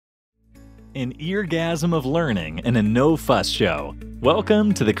An eargasm of learning in a no-fuss show.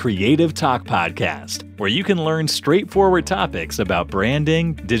 Welcome to the Creative Talk Podcast, where you can learn straightforward topics about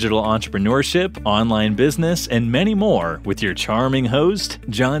branding, digital entrepreneurship, online business, and many more with your charming host,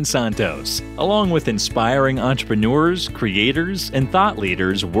 John Santos, along with inspiring entrepreneurs, creators, and thought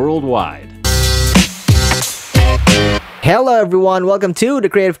leaders worldwide. Hello everyone, welcome to the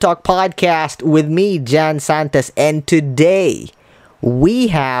Creative Talk Podcast with me, John Santos, and today we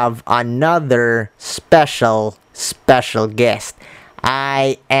have another special guest.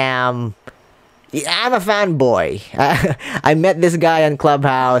 I'm a fanboy. I met this guy on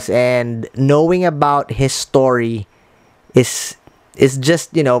Clubhouse, and knowing about his story is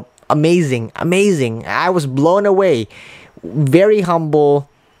just, amazing. I was blown away. Very humble.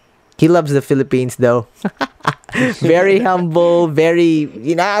 He loves the Philippines though. Very humble,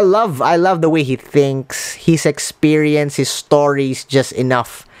 I love the way he thinks. His experience, his story is just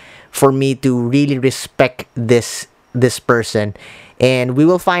enough for me to really respect this person. And we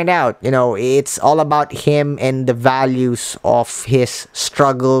will find out, it's all about him and the values of his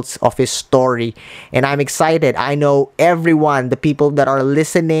struggles, of his story. And I'm excited. I know everyone, the people that are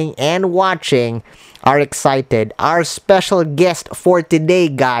listening and watching, are excited. Our special guest for today,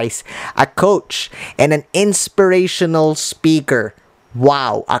 guys, a coach and an inspirational speaker.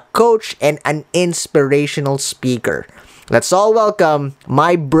 Wow, a coach and an inspirational speaker. Let's all welcome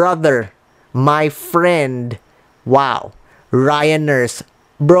my brother, my friend, Ryan Nurse.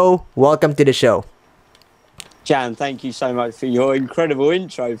 Bro, welcome to the show. Jan, thank you so much for your incredible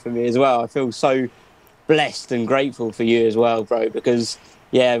intro for me as well. I feel so blessed and grateful for you as well, bro, because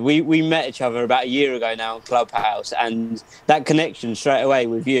we met each other about a year ago now on Clubhouse, and that connection straight away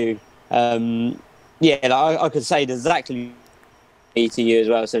with you, I could say exactly to you as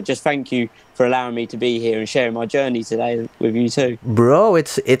well. So just thank you for allowing me to be here and sharing my journey today with you too. Bro,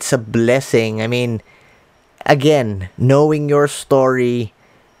 it's a blessing. I mean, again, knowing your story,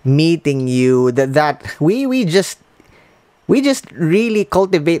 meeting you, that we just really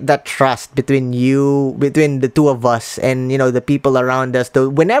cultivate that trust between the two of us and the people around us. So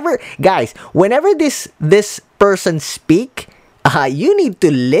whenever this person speak, you need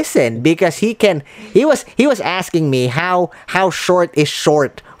to listen, because he was asking me how short is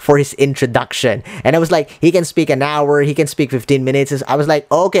short for his introduction, and I was like, he can speak an hour, he can speak 15 minutes. I was like,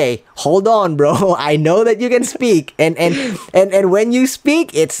 okay, hold on, bro. I know that you can speak, and when you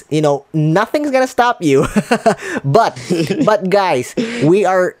speak, it's nothing's gonna stop you. but guys, we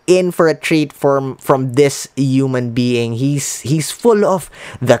are in for a treat from this human being. He's full of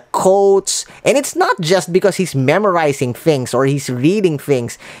the quotes, and it's not just because he's memorizing things or he's reading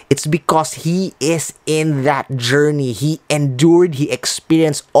things. It's because he is in that journey. He endured, he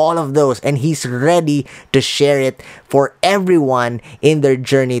experienced all of those, and he's ready to share it for everyone in their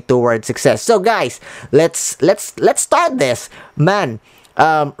journey towards success. So guys, let's start this, man.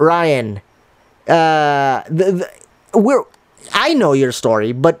 Ryan, I know your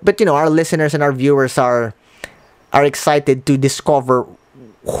story, but our listeners and our viewers are excited to discover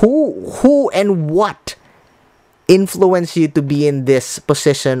who and what influenced you to be in this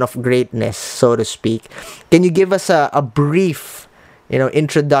position of greatness, so to speak. Can you give us a brief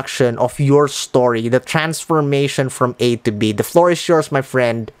introduction of your story, the transformation from A to B? The floor is yours, my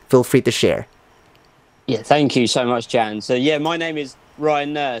friend. Feel free to share. Yeah, thank you so much, Jan. So my name is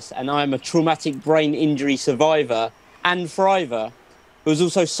Ryan Nurse, and I'm a traumatic brain injury survivor and thriver who has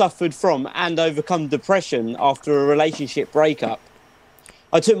also suffered from and overcome depression after a relationship breakup.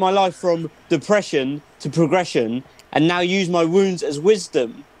 I took my life from depression to progression, and now use my wounds as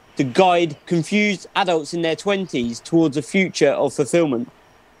wisdom to guide confused adults in their 20s towards a future of fulfillment.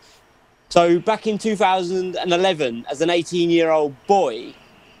 So back in 2011, as an 18-year-old boy,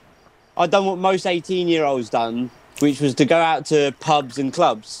 I'd done what most 18-year-olds done, which was to go out to pubs and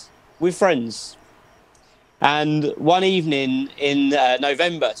clubs with friends. And one evening in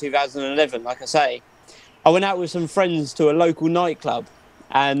November 2011, like I say, I went out with some friends to a local nightclub,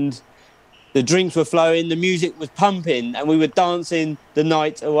 and the drinks were flowing, the music was pumping, and we were dancing the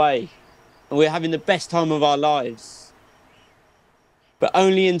night away. And we were having the best time of our lives. But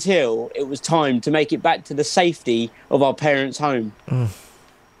only until it was time to make it back to the safety of our parents' home.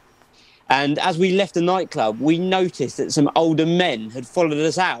 And as we left the nightclub, we noticed that some older men had followed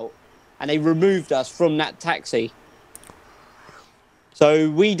us out, and they removed us from that taxi. So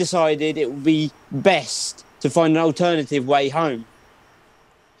we decided it would be best to find an alternative way home.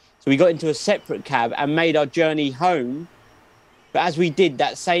 So we got into a separate cab and made our journey home. But as we did,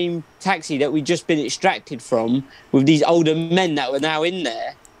 that same taxi that we'd just been extracted from, with these older men that were now in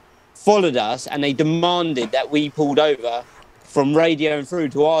there, followed us, and they demanded that we pulled over from radio and through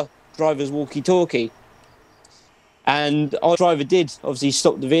to our driver's walkie-talkie. And our driver did obviously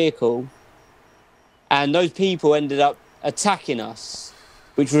stop the vehicle. And those people ended up attacking us,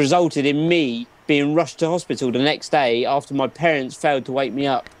 which resulted in me being rushed to hospital the next day after my parents failed to wake me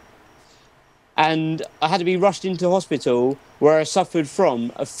up. And I had to be rushed into hospital where I suffered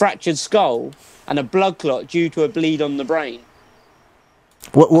from a fractured skull and a blood clot due to a bleed on the brain.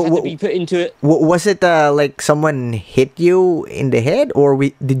 I had to be put into it. Was it like someone hit you in the head, or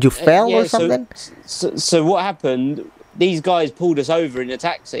did you fell or something? So what happened, these guys pulled us over in a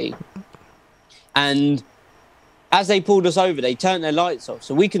taxi. And as they pulled us over, they turned their lights off,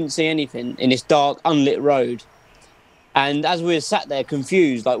 so we couldn't see anything in this dark, unlit road. And as we were sat there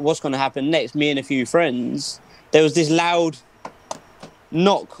confused, like what's going to happen next, me and a few friends, there was this loud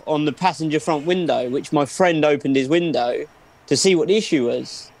knock on the passenger front window, which my friend opened his window to see what the issue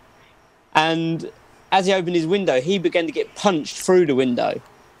was. And as he opened his window, he began to get punched through the window.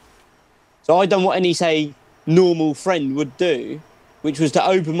 So I done what any, say, normal friend would do, which was to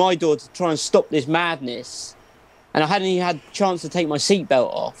open my door to try and stop this madness. And I hadn't even had a chance to take my seatbelt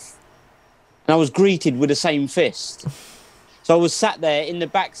off. And I was greeted with the same fist. So I was sat there in the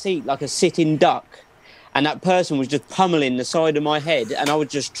back seat like a sitting duck. And that person was just pummeling the side of my head. And I was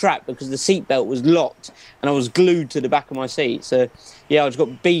just trapped because the seatbelt was locked. And I was glued to the back of my seat. So, yeah, I just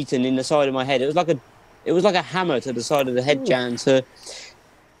got beaten in the side of my head. It was like a hammer to the side of the head, Jan. So,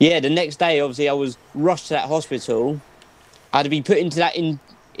 yeah, the next day, obviously, I was rushed to that hospital. I had to be put into that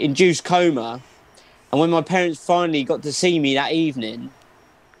induced coma. And when my parents finally got to see me that evening,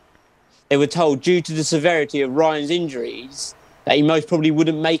 they were told, due to the severity of Ryan's injuries, that he most probably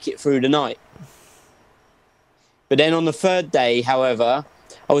wouldn't make it through the night. But then on the third day, however,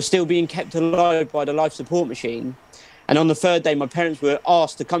 I was still being kept alive by the life support machine. And on the third day, my parents were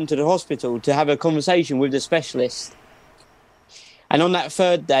asked to come to the hospital to have a conversation with the specialist. And on that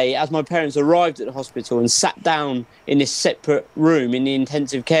third day, as my parents arrived at the hospital and sat down in this separate room in the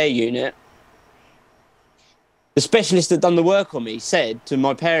intensive care unit, the specialist that done the work on me said to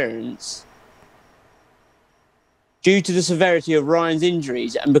my parents, due to the severity of Ryan's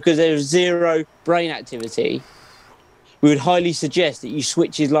injuries and because there was zero brain activity, we would highly suggest that you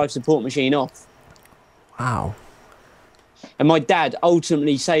switch his life support machine off. Wow. And my dad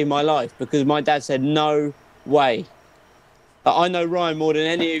ultimately saved my life because my dad said, no way. But I know Ryan more than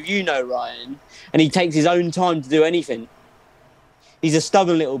any of you know Ryan, and he takes his own time to do anything. He's a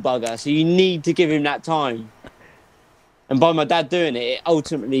stubborn little bugger, so you need to give him that time. And by my dad doing it, it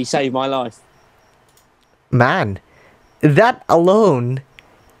ultimately saved my life. Man, that alone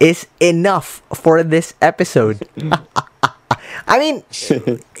is enough for this episode. I mean,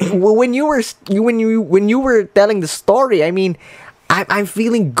 when you were telling the story, I mean, I'm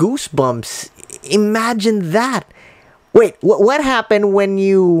feeling goosebumps. Imagine that. Wait, what happened when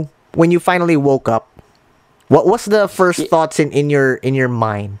you finally woke up? What was the first thoughts in your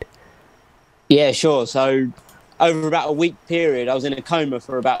mind? Yeah, sure. So over about a week period, I was in a coma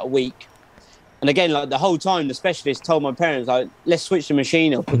for about a week. And again, like the whole time, the specialist told my parents, like, let's switch the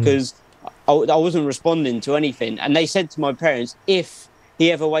machine off because I wasn't responding to anything. And they said to my parents, if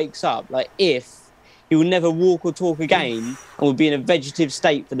he ever wakes up, like if, he will never walk or talk again and will be in a vegetative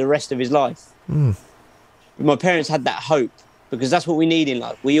state for the rest of his life. My parents had that hope because that's what we need in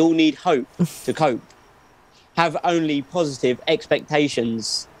life. We all need hope to cope. Have only positive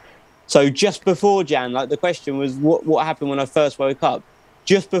expectations. So just before, Jan, like the question was, what happened when I first woke up?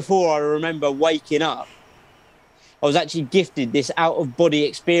 Just before I remember waking up, I was actually gifted this out-of-body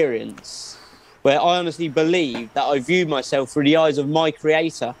experience where I honestly believed that I viewed myself through the eyes of my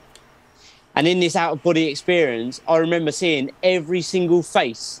creator. And in this out-of-body experience, I remember seeing every single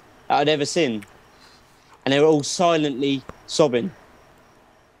face that I'd ever seen. And they were all silently sobbing.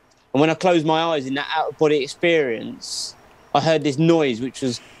 And when I closed my eyes in that out-of-body experience, I heard this noise, which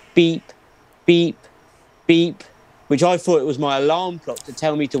was beep, beep, beep, which I thought it was my alarm clock to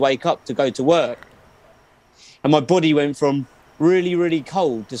tell me to wake up to go to work. And my body went from really, really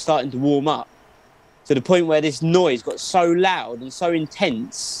cold to starting to warm up, to the point where this noise got so loud and so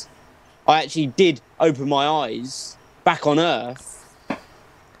intense, I actually did open my eyes back on Earth.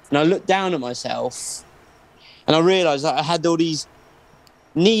 And I looked down at myself and I realised that I had all these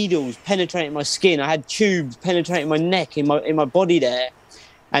needles penetrating my skin. I had tubes penetrating my neck, in my body there.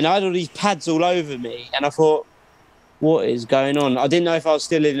 And I had all these pads all over me. And I thought, what is going on? I didn't know if I was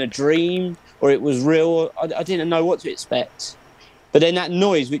still in a dream or it was real. I didn't know what to expect. But then that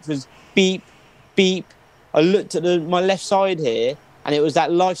noise, which was beep, beep, I looked at my left side here and it was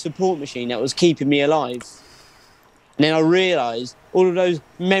that life support machine that was keeping me alive. And then I realised all of those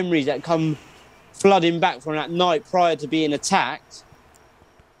memories that come flooding back from that night prior to being attacked,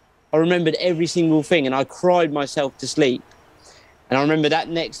 I remembered every single thing, and I cried myself to sleep. And I remember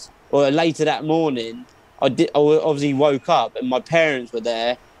later that morning, I obviously woke up, and my parents were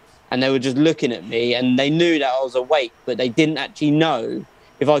there, and they were just looking at me, and they knew that I was awake, but they didn't actually know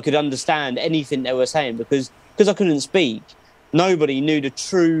if I could understand anything they were saying because I couldn't speak. Nobody knew the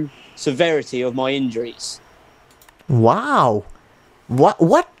true severity of my injuries. Wow.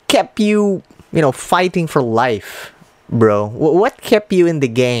 What kept you, fighting for life, bro? What kept you in the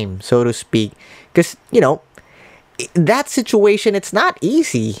game, so to speak? Because, that situation, it's not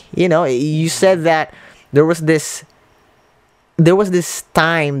easy. You said that there was this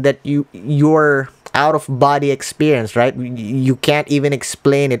time that your out of body experience, right? You can't even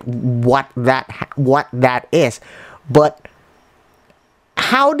explain it what that is. But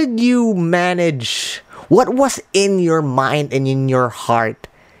how did you manage? What was in your mind and in your heart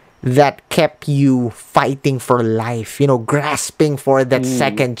that kept you fighting for life? Grasping for that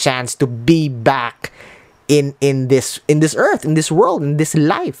second chance to be back in this earth, in this world, in this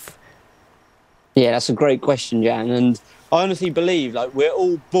life. Yeah, that's a great question, Jan. And I honestly believe we're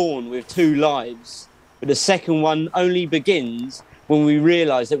all born with two lives, but the second one only begins when we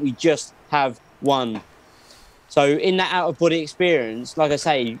realise that we just have one. So in that out-of-body experience, like I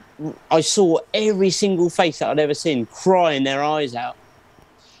say, I saw every single face that I'd ever seen crying their eyes out.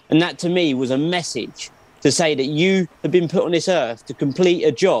 And that to me was a message to say that you have been put on this earth to complete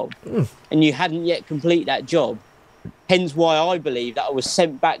a job and you hadn't yet completed that job. Hence why I believe that I was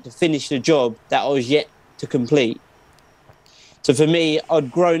sent back to finish the job that I was yet to complete. So for me,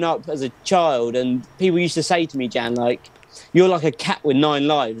 I'd grown up as a child and people used to say to me, Jan, you're like a cat with 9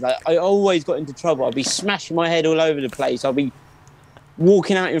 lives. I always got into trouble. I'd be smashing my head all over the place. I'd be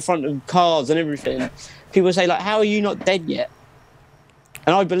walking out in front of cars and everything. People say, how are you not dead yet?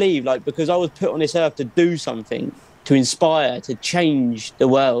 And I believe, because I was put on this earth to do something, to inspire, to change the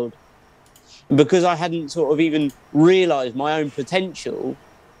world. And because I hadn't sort of even realised my own potential,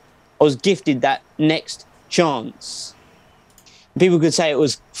 I was gifted that next chance. People could say it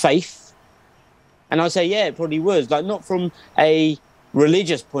was faith. And I say, yeah, it probably was. Not from a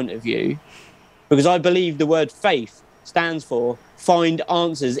religious point of view, because I believe the word faith stands for find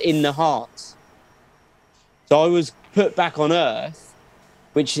answers in the heart. So I was put back on earth,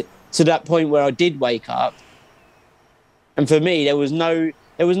 which to that point where I did wake up. And for me, there was no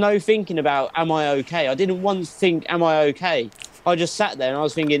thinking about, am I okay? I didn't once think, am I okay? I just sat there and I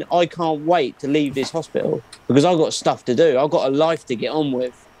was thinking, I can't wait to leave this hospital because I've got stuff to do. I've got a life to get on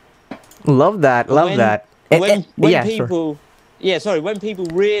with. Love that. When people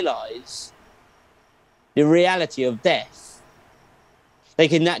realise the reality of death, they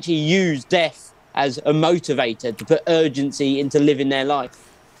can actually use death as a motivator to put urgency into living their life.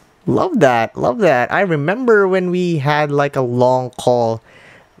 Love that. I remember when we had a long call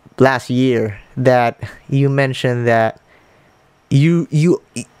last year that you mentioned that you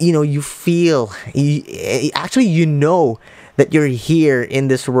feel that you're here in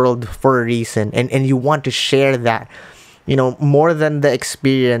this world for a reason, and you want to share that, more than the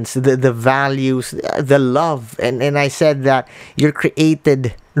experience, the values, the love, and I said that you're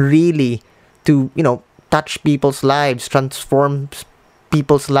created really to touch people's lives, transform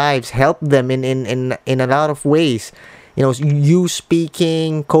people's lives, help them in a lot of ways. You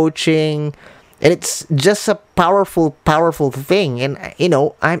speaking, coaching, and it's just a powerful thing. And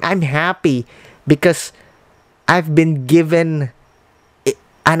I'm happy because I've been given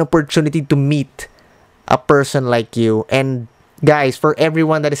an opportunity to meet a person like you. And guys, for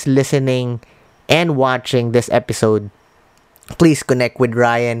everyone that is listening and watching this episode, please connect with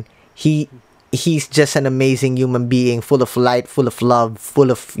Ryan. He's just an amazing human being, full of light, full of love,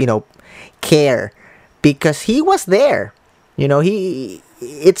 full of care, because he was there.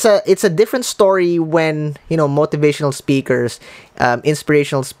 It's a different story when motivational speakers,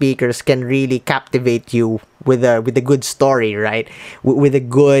 inspirational speakers can really captivate you with a good story, right? With a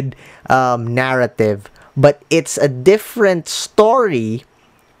good narrative. But it's a different story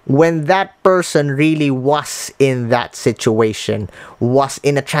when that person really was in that situation, was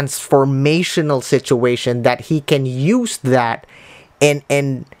in a transformational situation, that he can use that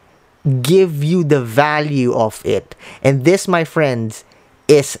and give you the value of it. And this, my friends,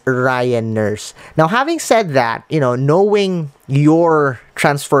 is Ryan Nurse. Now, having said that, knowing your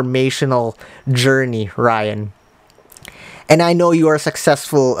transformational journey, Ryan, and I know you are a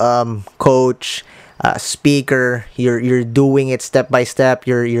successful coach, speaker, you're doing it step by step,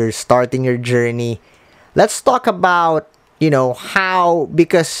 you're starting your journey. Let's talk about how,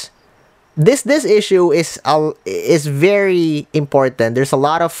 because this issue is very important. There's a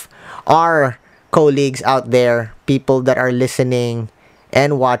lot of our colleagues out there, people that are listening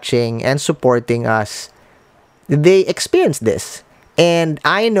and watching and supporting us, they experience this. And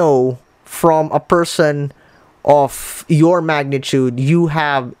I know from a person of your magnitude, you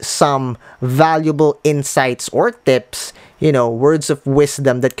have some valuable insights or tips, words of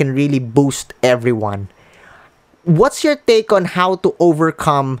wisdom that can really boost everyone. What's your take on how to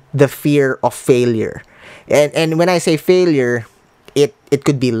overcome the fear of failure? And when I say failure, it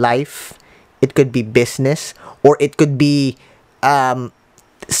could be life, it could be business, or it could be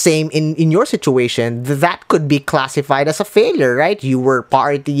same in your situation. That could be classified as a failure, right? You were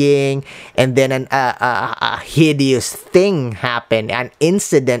partying and then a hideous thing happened, an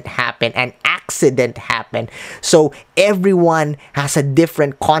incident happened, an accident happened. So everyone has a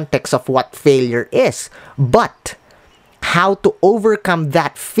different context of what failure is, but how to overcome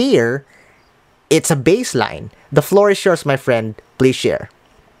that fear, it's a baseline. The floor is yours, my friend. Please share.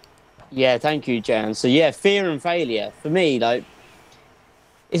 Yeah, thank you, Jan. So yeah, fear and failure for me,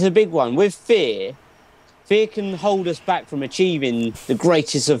 it's a big one. With fear can hold us back from achieving the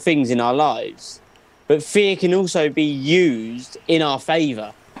greatest of things in our lives. But fear can also be used in our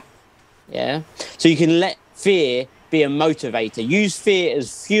favour. Yeah? So you can let fear be a motivator. Use fear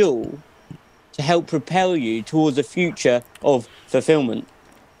as fuel to help propel you towards a future of fulfilment.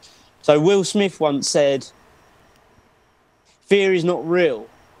 So Will Smith once said, "Fear is not real.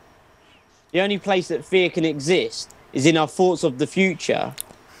 The only place that fear can exist is in our thoughts of the future.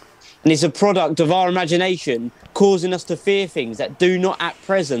 And it's a product of our imagination causing us to fear things that do not at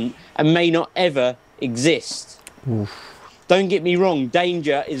present and may not ever exist." Oof. Don't get me wrong,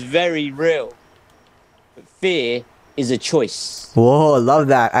 danger is very real. But fear is a choice. Whoa, love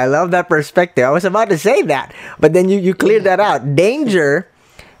that. I love that perspective. I was about to say that, but then you cleared that out. Danger,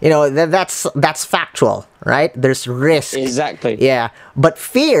 that's factual, right? There's risk. Exactly. Yeah. But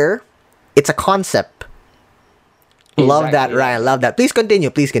fear, it's a concept. Exactly. Love that, Ryan. Love that. Please continue.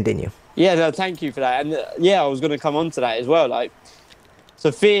 Yeah, no, thank you for that. And I was going to come on to that as well.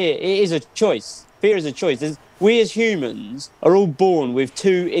 So fear, it is a choice. Fear is a choice. We as humans are all born with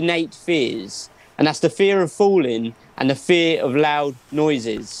two innate fears, and that's the fear of falling and the fear of loud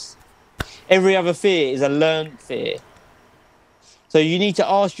noises. Every other fear is a learned fear. So you need to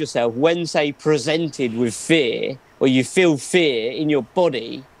ask yourself, when, say, presented with fear, or you feel fear in your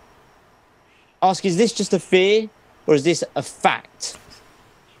body, ask, is this just a fear or is this a fact?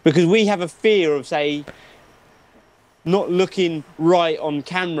 Because we have a fear of, say, not looking right on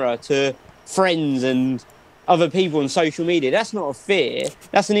camera to friends and other people on social media. That's not a fear.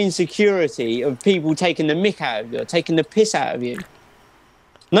 That's an insecurity of people taking the mick out of you, or taking the piss out of you.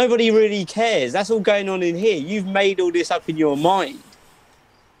 Nobody really cares. That's all going on in here. You've made all this up in your mind.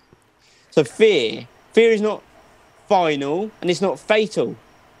 So fear is not final and it's not fatal,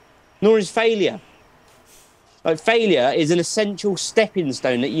 nor is failure. Failure is an essential stepping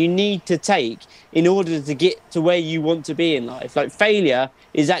stone that you need to take in order to get to where you want to be in life. Failure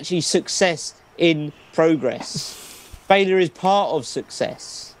is actually success in progress. Failure is part of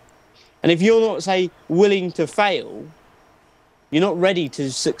success. And if you're not, say, willing to fail, you're not ready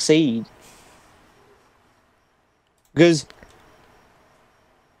to succeed. Because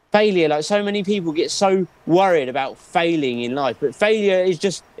failure, so many people get so worried about failing in life, but failure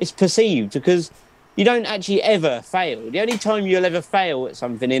is it's perceived, because you don't actually ever fail. The only time you'll ever fail at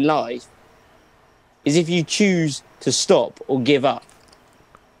something in life is if you choose to stop or give up.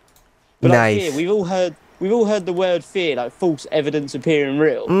 But nice. Fear, we've all heard the word fear, false evidence appearing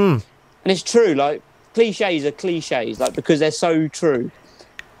real. And it's true, cliches are cliches, because they're so true.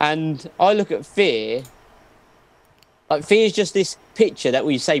 And I look at fear, fear is just this picture that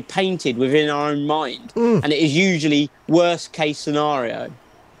we say painted within our own mind. And it is usually worst case scenario.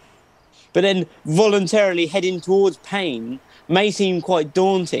 But then voluntarily heading towards pain may seem quite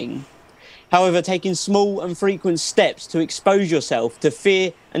daunting. However, taking small and frequent steps to expose yourself to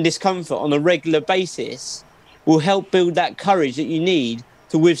fear and discomfort on a regular basis will help build that courage that you need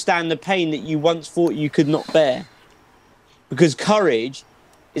to withstand the pain that you once thought you could not bear. Because courage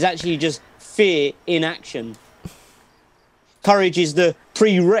is actually just fear in action. Courage is the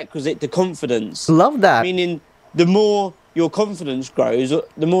prerequisite to confidence. Love that. Meaning, the more your confidence grows,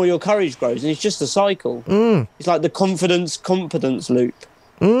 the more your courage grows. And it's just a cycle. It's like the confidence-competence loop.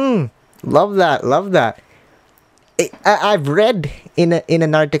 Love that. I've read in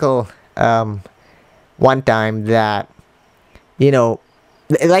an article one time that,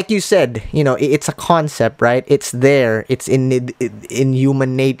 like you said, it's a concept, right? It's there. It's in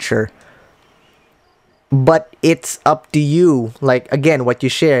human nature. But it's up to you. Again, what you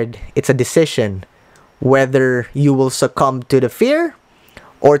shared, it's a decision whether you will succumb to the fear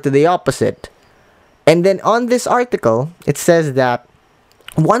or to the opposite. And then on this article, it says that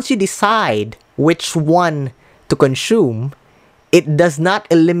once you decide which one to consume, it does not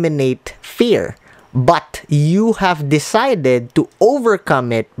eliminate fear, but you have decided to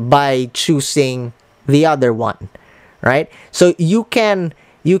overcome it by choosing the other one, right? So you can,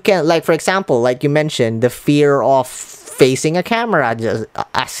 like, for example, like you mentioned, the fear of facing a camera, just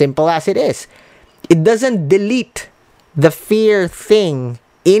as simple as it is, it doesn't delete the fear thing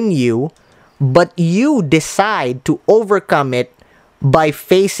in you, but you decide to overcome it by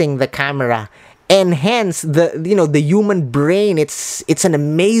facing the camera. And hence, the human brain, it's an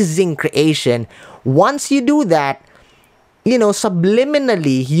amazing creation. Once you do that,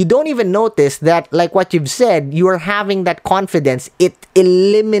 subliminally, you don't even notice that, like what you've said, you are having that confidence. It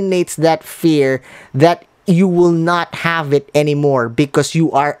eliminates that fear, that you will not have it anymore, because you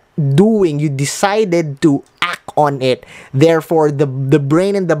decided to act on it. Therefore, the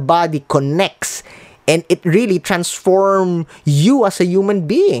brain and the body connects, and it really transforms you as a human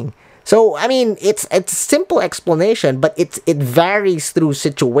being. So, I mean, it's a simple explanation, but it varies through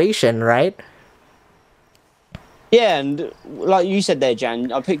situation, right? Yeah, and like you said there,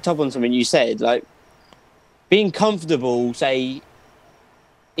 Jan, I picked up on something you said, like being comfortable, say,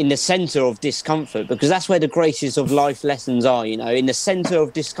 in the center of discomfort, because that's where the greatest of life lessons are. In the center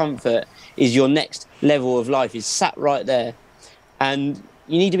of discomfort is your next level of life, is sat right there. And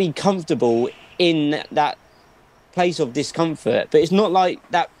you need to be comfortable in that place of discomfort, but it's not like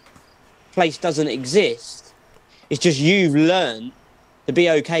that place doesn't exist. It's just you've learned to be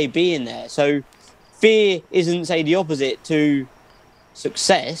okay being there. So fear isn't, say, the opposite to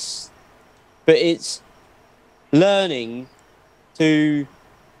success, but it's learning to,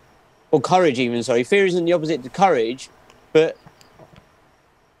 or courage even, sorry. Fear isn't the opposite to courage,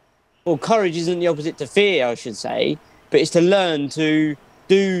 or courage isn't the opposite to fear, I should say, but it's to learn to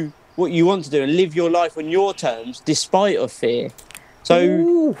do what you want to do and live your life on your terms despite of fear.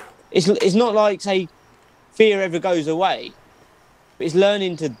 So it's not like, say, fear ever goes away, but it's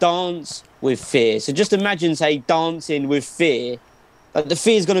learning to dance with fear. So just imagine, say, dancing with fear. Like, the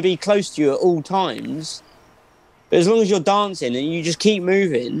fear is going to be close to you at all times, but as long as you're dancing and you just keep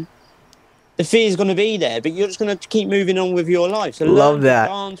moving, the fear is going to be there, but you're just going to keep moving on with your life. So Love that. To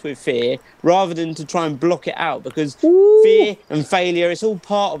dance with fear rather than to try and block it out, because fear and failure, it's all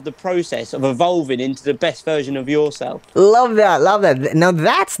part of the process of evolving into the best version of yourself. Love that. Now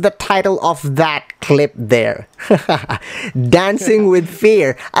that's the title of that clip there. Dancing with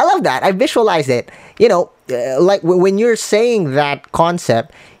fear. I love that. I visualize it. Like when you're saying that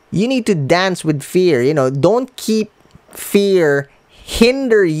concept, you need to dance with fear. Don't keep fear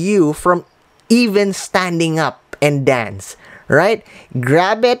hinder you from even standing up and dance, right?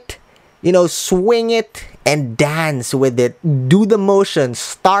 Grab it, swing it and dance with it. Do the motion,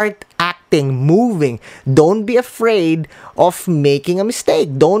 start acting, moving. Don't be afraid of making a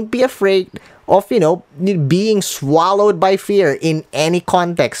mistake. Don't be afraid of, being swallowed by fear in any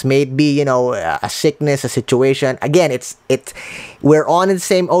context. May it be, a sickness, a situation. Again, we're on the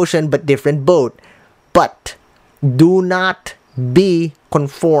same ocean but different boat. But do not be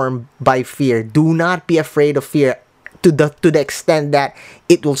conformed by fear. Do not be afraid of fear to the extent that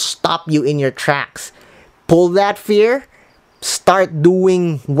it will stop you in your tracks. Pull that fear, start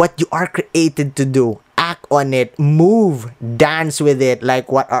doing what you are created to do. Act on it, move, dance with it,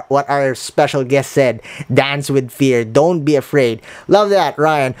 like what our special guest said. Dance with fear. Don't be afraid. Love that,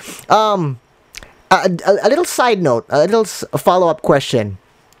 Ryan. A little side note, a little follow-up question.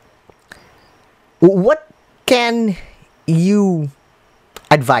 What can you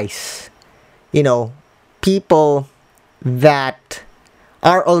advise, people that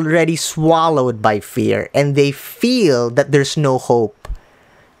are already swallowed by fear and they feel that there's no hope,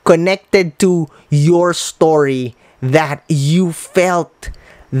 connected to your story, that you felt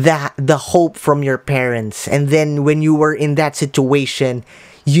that the hope from your parents, and then when you were in that situation,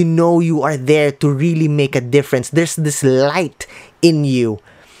 you are there to really make a difference. There's this light in you.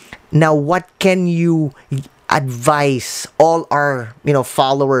 Now, what can you advise all our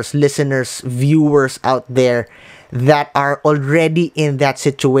followers, listeners, viewers out there that are already in that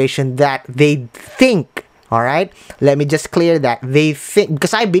situation, that they think, all right, let me just clear that, they think,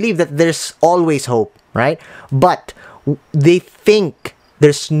 because I believe that there's always hope, right? But they think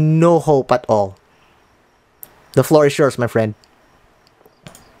there's no hope at all. The floor is yours, my friend.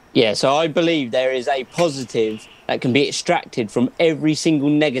 Yeah, so I believe there is a positive that can be extracted from every single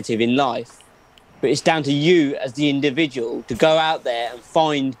negative in life. But it's down to you as the individual to go out there and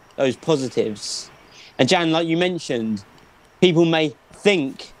find those positives. And Jan, like you mentioned, people may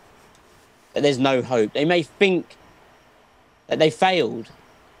think that there's no hope. They may think that they failed.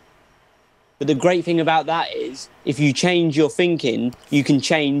 But the great thing about that is if you change your thinking, you can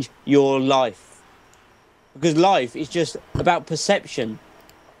change your life. Because life is just about perception.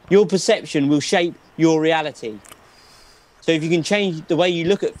 Your perception will shape your reality. So if you can change the way you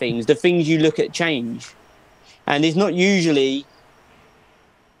look at things, the things you look at change. And it's not usually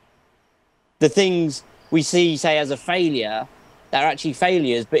the things we see, say, as a failure that are actually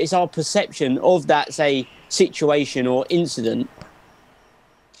failures, but it's our perception of that, say, situation or incident.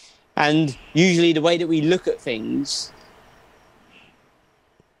 And usually the way that we look at things,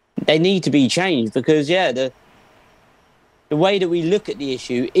 they need to be changed because, the way that we look at the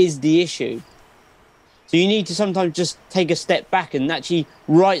issue is the issue. So you need to sometimes just take a step back and actually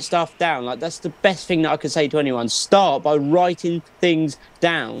write stuff down. Like, that's the best thing that I could say to anyone. Start by writing things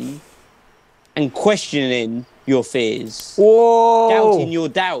down and questioning your fears. Whoa! Doubting your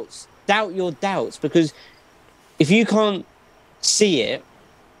doubts. Doubt your doubts, because if you can't see it,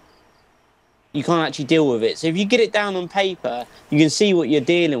 you can't actually deal with it. So if you get it down on paper, you can see what you're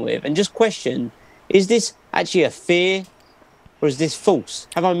dealing with and just question, is this actually a fear or is this false?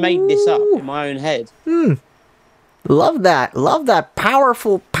 Have I made this up in my own head? Love that. Love that.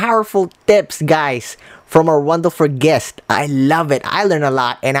 Powerful, powerful tips, guys, from our wonderful guest. I love it. I learn a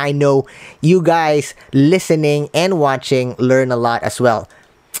lot, and I know you guys listening and watching learn a lot as well.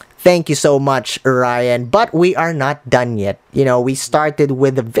 Thank you so much, Ryan. But we are not done yet. You know, we started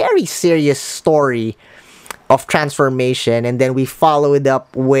with a very serious story of transformation, and then we followed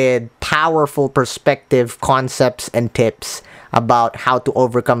up with powerful perspective, concepts, and tips about how to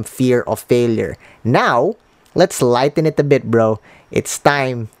overcome fear of failure. Now, let's lighten it a bit, bro. It's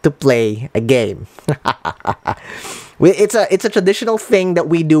time to play a game. It's a traditional thing that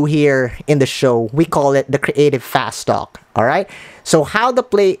we do here in the show. We call it the Creative Fast Talk. All right. So how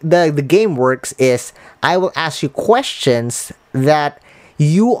the game works is I will ask you questions that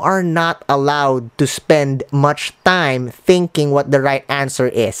you are not allowed to spend much time thinking what the right answer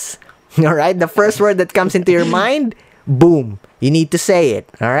is. All right. The first word that comes into your mind, boom, you need to say it.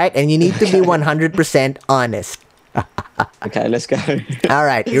 All right. And you need to be 100% honest. Okay, let's go. All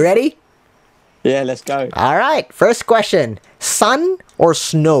right. You ready? Yeah, let's go. All right. First question. Sun or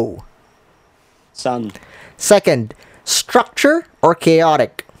snow? Sun. Second, structure or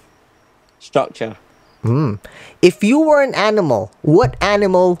chaotic? Structure. If you were an animal, what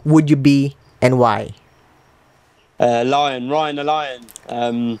animal would you be and why? Lion. Ryan the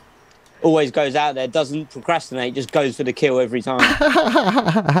lion. Always goes out there, doesn't procrastinate, just goes for the kill every time.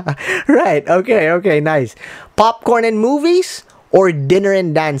 Right. Okay. Nice. Popcorn and movies or dinner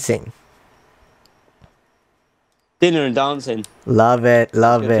and dancing? Dinner and dancing. Love it.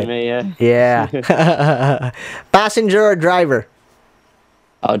 Love Good it. to me, yeah. Yeah. Passenger or driver?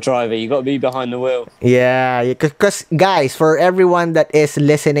 Oh, driver, you got to be behind the wheel. Yeah, because guys, for everyone that is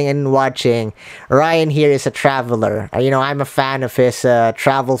listening and watching, Ryan here is a traveler. I'm a fan of his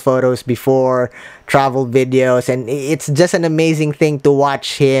travel photos before, travel videos, and it's just an amazing thing to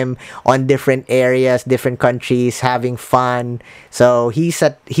watch him on different areas, different countries, having fun. So he's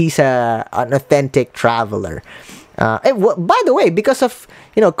an authentic traveler. By the way, because of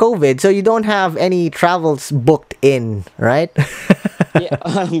COVID, so you don't have any travels booked in, right? Yeah,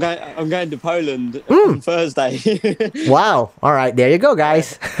 I'm going to Poland on Thursday. Wow. All right, there you go,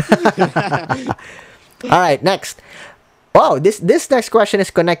 guys. All right, next. Oh, this next question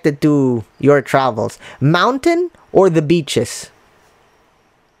is connected to your travels. Mountain or the beaches?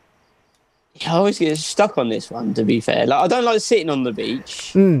 I always get stuck on this one, to be fair. Like, I don't like sitting on the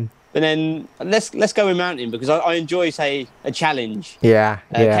beach. But then let's go with mountain because I enjoy, say, a challenge. Yeah.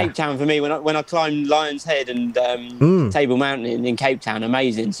 Cape Town for me, when I climbed Lion's Head and Table Mountain in Cape Town,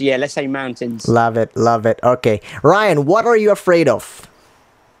 amazing. So yeah, let's say mountains. Love it. Okay. Ryan, what are you afraid of?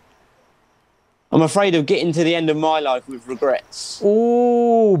 I'm afraid of getting to the end of my life with regrets.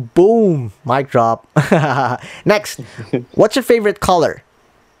 Ooh, boom. Mic drop. Next, what's your favorite color?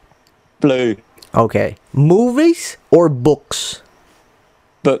 Blue. Okay. Movies or books?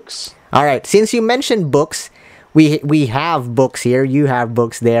 Books. All right. Since you mentioned books, we have books here. You have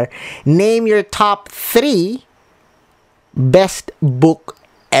books there. Name your top 3 best book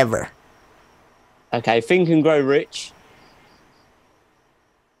ever. Okay. Think and Grow Rich.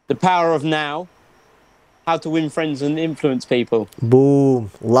 The Power of Now. How to Win Friends and Influence People.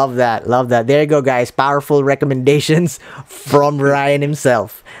 Boom. Love that. There you go, guys. Powerful recommendations from Ryan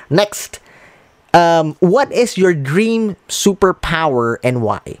himself. Next. What is your dream superpower and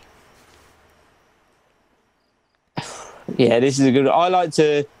why? Yeah, this is a good. I like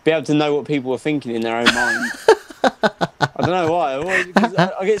to be able to know what people are thinking in their own mind. I don't know why.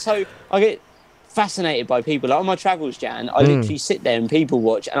 I get fascinated by people. Like on my travels, Jan, I literally sit there and people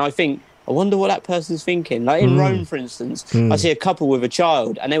watch, and I think, I wonder what that person's thinking. Like in Rome, for instance, I see a couple with a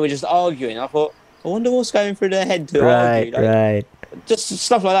child and they were just arguing. I thought, I wonder what's going through their head to argue. Like, right. just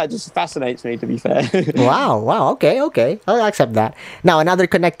stuff like that just fascinates me, to be fair. Wow. Okay. I'll accept that. Now, another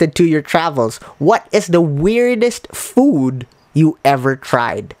connected to your travels. What is the weirdest food you ever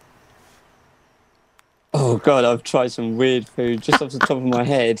tried? Oh God, I've tried some weird food just off the top of my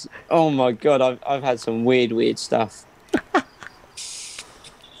head. Oh my God, I've had some weird stuff.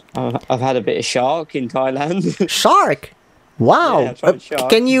 I've had a bit of shark in Thailand. Shark. Wow. Yeah, I've tried shark.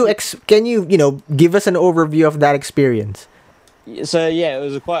 Can you give us an overview of that experience? So yeah, it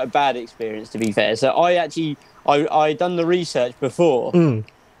was quite a bad experience, to be fair. So I done the research before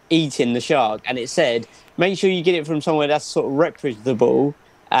eating the shark, and it said make sure you get it from somewhere that's sort of reputable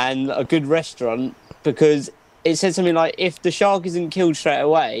and a good restaurant, because it said something like if the shark isn't killed straight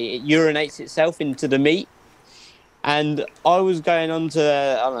away, it urinates itself into the meat. And I was going on to,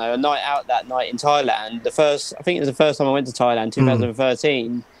 I don't know, a night out that night in Thailand. I think it was the first time I went to Thailand,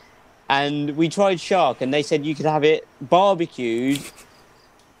 2013. And we tried shark, and they said you could have it barbecued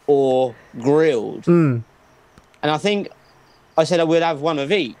or grilled. And I think I said I would have one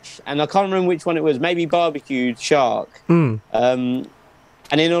of each. And I can't remember which one it was. Maybe barbecued shark.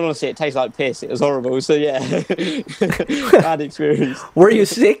 And in all honesty, it tastes like piss. It was horrible. So yeah, bad experience. Were you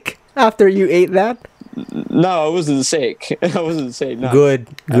sick after you ate that? No, I wasn't sick. No.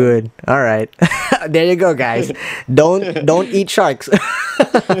 Good. All right. There you go, guys. Don't eat sharks.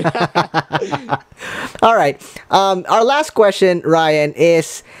 All right. Our last question, Ryan,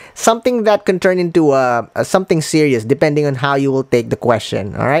 is something that can turn into something serious depending on how you will take the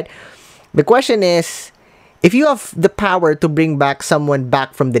question. All right. The question is, if you have the power to bring back someone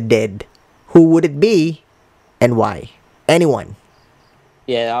back from the dead, who would it be and why? Anyone.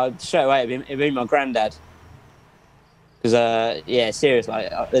 Yeah, straight away it'd be my granddad. Because seriously,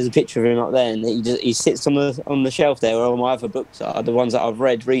 there's a picture of him up there, and he sits on the shelf there where all my other books are, the ones that I've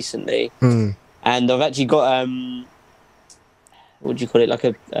read recently. And I've actually got what do you call it? Like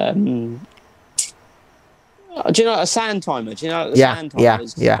a do you know a sand timer? Do you know the sand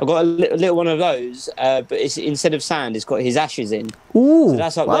timers? Yeah. I've got a little one of those, but it's instead of sand, it's got his ashes in. Ooh, so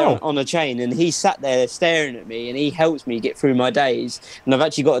that's up there on a chain, and he sat there staring at me, and he helps me get through my days. And I've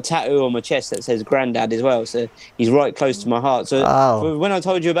actually got a tattoo on my chest that says "Granddad" as well, so he's right close to my heart. So when I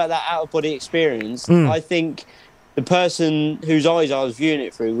told you about that out of body experience, I think the person whose eyes I was viewing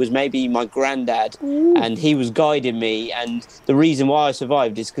it through was maybe my granddad, and he was guiding me. And the reason why I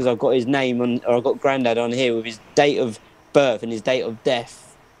survived is because I've got his name I've got granddad on here with his date of birth and his date of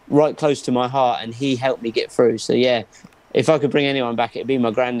death right close to my heart, and he helped me get through. So yeah, if I could bring anyone back, it'd be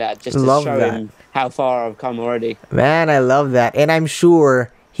my granddad, just to show him how far I've come already. Man, I love that. And I'm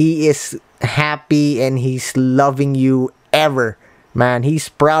sure he is happy and he's loving you ever. Man, he's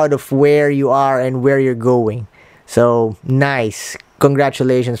proud of where you are and where you're going. So, nice.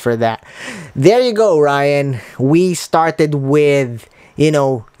 Congratulations for that. There you go, Ryan. We started with,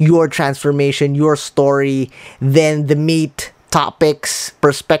 your transformation, your story, then the meat, topics,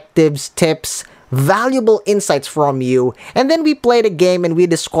 perspectives, tips, valuable insights from you. And then we played a game and we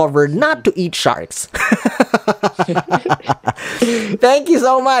discovered not to eat sharks. Thank you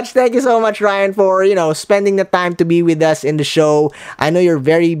so much, Ryan, for, spending the time to be with us in the show. I know you're a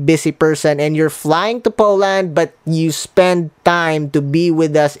very busy person and you're flying to Poland, but you spend time to be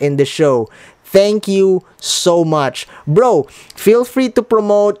with us in the show. Thank you so much. Bro, feel free to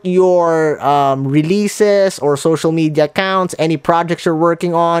promote your releases or social media accounts, any projects you're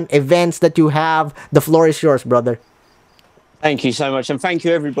working on, events that you have. The floor is yours, brother. Thank you so much. And thank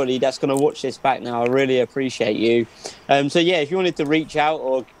you, everybody that's going to watch this back now. I really appreciate you. If you wanted to reach out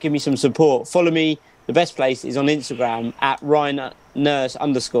or give me some support, follow me. The best place is on Instagram at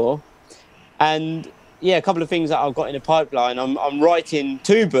 @RyanNurse_. And yeah, a couple of things that I've got in the pipeline. I'm writing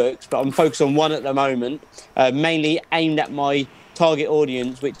 2 books, but I'm focused on one at the moment, mainly aimed at my target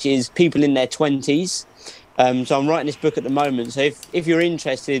audience, which is people in their 20s. So I'm writing this book at the moment. So if you're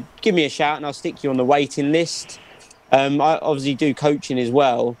interested, give me a shout and I'll stick you on the waiting list. I obviously do coaching as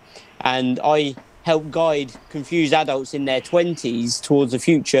well, and I help guide confused adults in their 20s towards a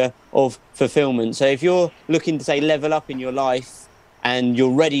future of fulfillment. So if you're looking to, say, level up in your life and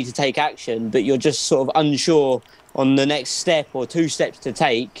you're ready to take action, but you're just sort of unsure on the next step or 2 steps to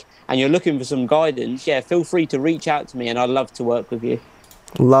take, and you're looking for some guidance, feel free to reach out to me and I'd love to work with you.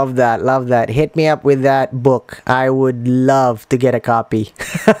 Love that. Hit me up with that book. I would love to get a copy.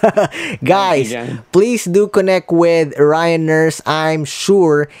 Guys, please do connect with Ryan Nurse. I'm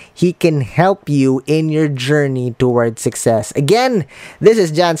sure he can help you in your journey towards success. Again, this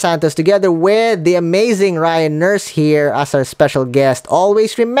is Jan Santos together with the amazing Ryan Nurse here as our special guest.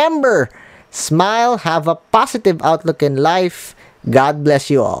 Always remember, Smile, have a positive outlook in life. God bless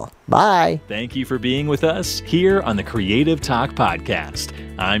you all. Bye. Thank you for being with us here on the Creative Talk Podcast.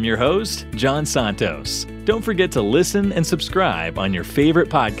 I'm your host, John Santos. Don't forget to listen and subscribe on your favorite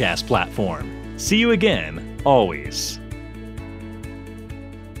podcast platform. See you again, always.